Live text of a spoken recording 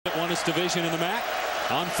opponent's division in the MAC.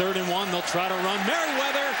 On 3rd and 1, they'll try to run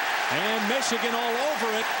Merriweather, and Michigan all over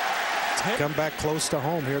it. Come back close to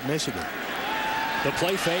home here at Michigan. The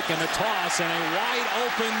play fake and the toss, and a wide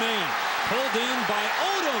open man pulled in by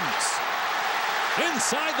Odoms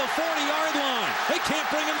inside the 40-yard line. They can't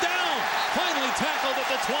bring him down. Finally tackled at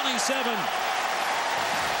the 27.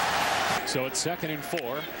 So it's 2nd and 4.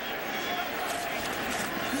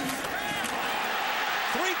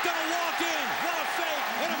 Threet gonna walk in. What a fake,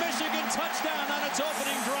 and a Michigan touchdown on its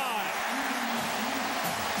opening drive.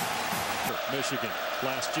 Michigan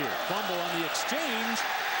last year. Fumble on the exchange.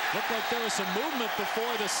 Looked like there was some movement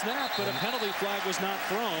before the snap, but a penalty flag was not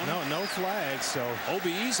thrown. No flag, so.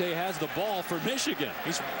 Obieze has the ball for Michigan.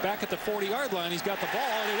 He's back at the 40-yard line. He's got the ball,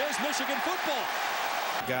 and it is Michigan football.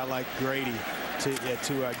 A guy like Grady to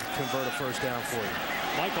convert a first down for you.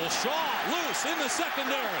 Michael Shaw loose in the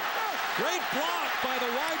secondary. Great block by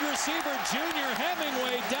the wide receiver, Junior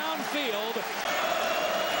Hemingway, downfield.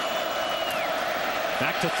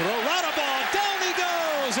 Back to throw. Rodaball. Down he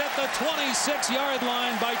goes at the 26-yard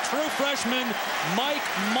line by true freshman Mike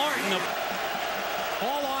Martin.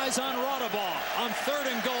 All eyes on Rodaball on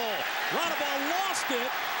 3rd and goal. Rodaball lost it.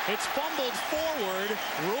 It's fumbled forward.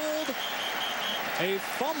 Ruled a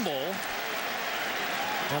fumble.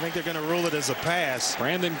 I think they're going to rule it as a pass.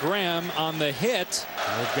 Brandon Graham on the hit.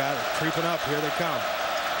 They've got it creeping up. Here they come.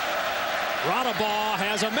 Rodaball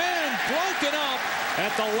has a man broken up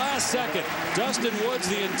at the last second. Dustin Woods,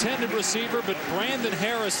 the intended receiver, but Brandon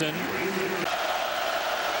Harrison.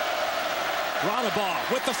 Rodaball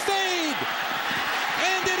with the fade.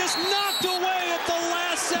 And it is knocked away at the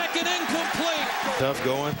last second, incomplete. Tough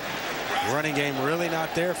going. Running game really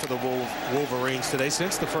not there for the Wolverines today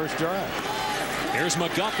since the first drive. Here's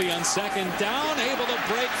McGuffey on 2nd down, able to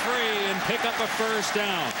break free and pick up a first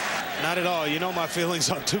down. Not at all. You know my feelings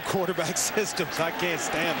on 2 quarterback systems. I can't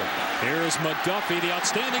stand them. Here's McGuffey, the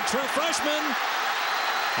outstanding true freshman.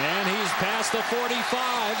 And he's past the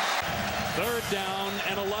 45. 3rd down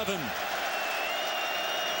and 11.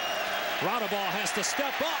 Rodaball has to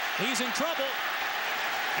step up. He's in trouble.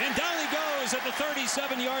 And down he goes at the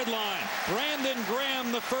 37-yard line. Brandon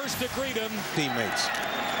Graham, the first to greet him. Teammates.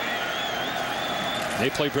 They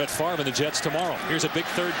play Brett Favre and the Jets tomorrow. Here's a big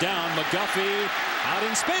 3rd down. McGuffey out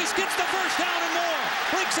in space, gets the first down and more.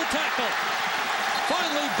 Breaks a tackle.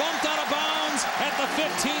 Finally bumped out of bounds at the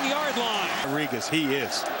 15-yard line. Rodriguez, he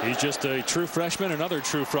is. He's just a true freshman, another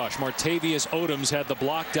true fresh. Martavius Odoms had the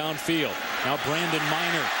block downfield. Now Brandon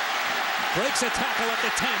Minor breaks a tackle at the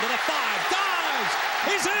 10 to the 5. Dives!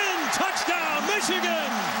 He's in! Touchdown, Michigan!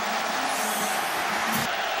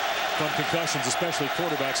 From concussions, especially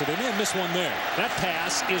quarterbacks, so they may have missed one there. That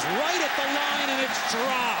pass is right at the line, and it's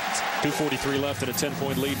dropped. 2:43 left at a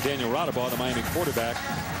 10-point lead. Daniel Rodaball, the Miami quarterback.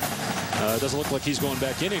 Doesn't look like he's going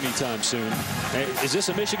back in anytime soon. Hey, is this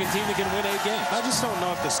a Michigan team that can win 8 games? I just don't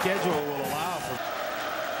know if the schedule will allow for.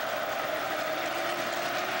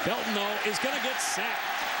 Belton, though, is going to get sacked.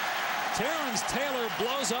 Terrence Taylor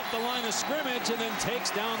blows up the line of scrimmage and then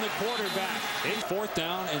takes down the quarterback. 4th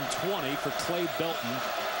down and 20 for Clay Belton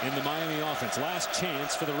in the Miami offense. Last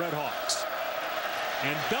chance for the Red Hawks.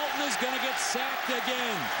 And Belton is going to get sacked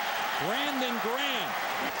again. Brandon Graham.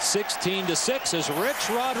 16-6 as Rich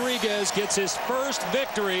Rodriguez gets his first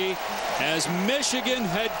victory as Michigan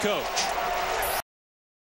head coach.